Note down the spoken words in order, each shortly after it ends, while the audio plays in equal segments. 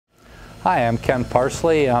Hi, I'm Ken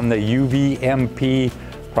Parsley. I'm the UVMP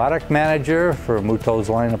product manager for Mutoh's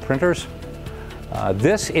line of printers.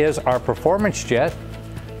 This is our PerformanceJet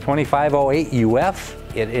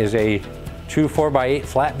 2508UF. It is a true 4x8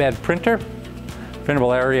 flatbed printer.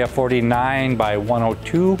 Printable area 49 by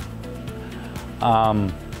 102.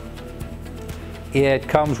 It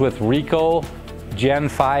comes with Rico Gen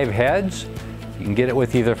 5 heads. You can get it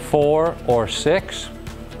with either 4 or 6.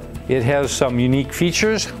 It has some unique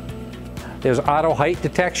features. There's auto height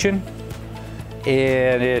detection,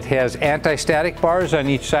 and it has anti-static bars on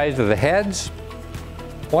each side of the heads.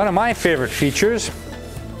 One of my favorite features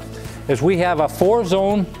is we have a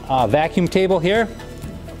 4-zone vacuum table here.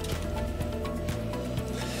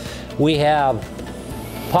 We have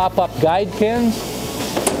pop-up guide pins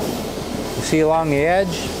you see along the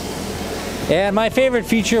edge. And my favorite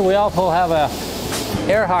feature, we also have a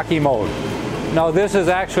air hockey mode. Now this is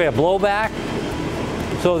actually a blowback,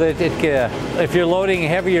 so that if you're loading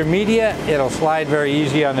heavier media, it'll slide very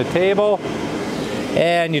easy on the table.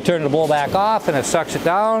 And you turn the blowback off and it sucks it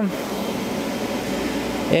down.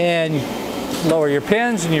 And you lower your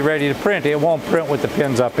pins and you're ready to print. It won't print with the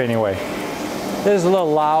pins up anyway. This is a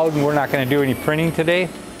little loud and we're not going to do any printing today.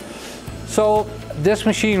 So this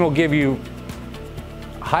machine will give you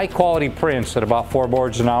high quality prints at about 4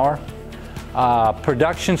 boards an hour.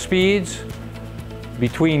 Production speeds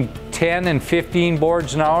between 10 and 15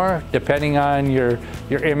 boards an hour, depending on your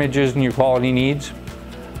images and your quality needs.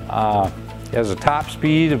 It has a top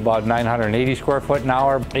speed of about 980 square foot an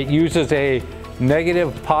hour. It uses a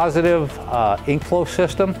negative positive ink flow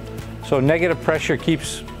system. So negative pressure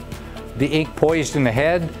keeps the ink poised in the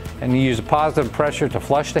head, and you use a positive pressure to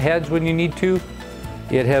flush the heads when you need to.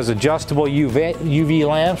 It has adjustable UV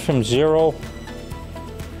lamps from 0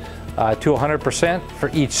 to 100% for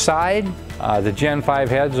each side. The Gen 5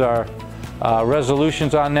 heads are,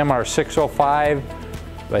 resolutions on them are 605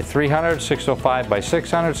 by 300, 605 by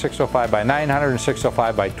 600, 605 by 900, and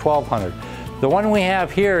 605 by 1200. The one we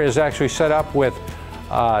have here is actually set up with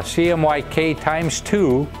CMYK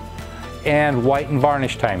 ×2 and white and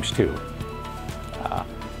varnish ×2.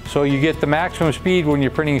 So you get the maximum speed when you're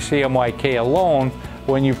printing CMYK alone.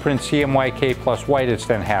 When you print CMYK plus white, it's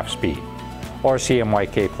then half speed, or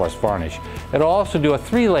CMYK plus varnish. It'll also do a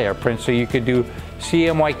 3-layer print, so you could do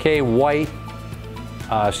CMYK white,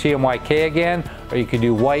 CMYK again, or you could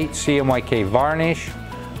do white, CMYK varnish,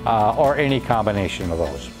 or any combination of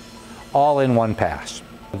those, all in one pass.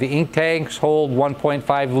 The ink tanks hold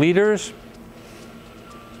 1.5 liters.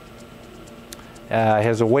 It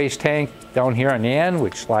has a waste tank down here on the end,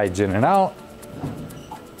 which slides in and out,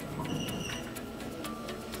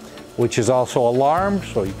 which is also alarmed,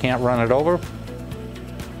 so you can't run it over.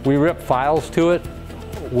 We rip files to it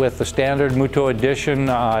with the standard Mutoh Edition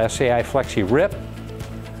SAI Flexi Rip.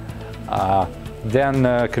 Then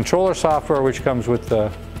the controller software, which comes with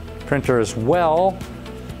the printer as well,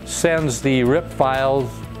 sends the rip files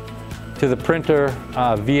to the printer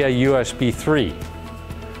via USB 3.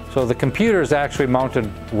 So the computer is actually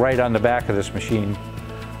mounted right on the back of this machine.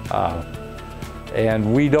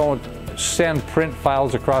 And we don't send print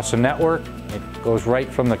files across the network. It goes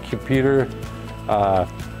right from the computer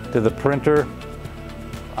to the printer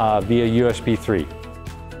via USB 3.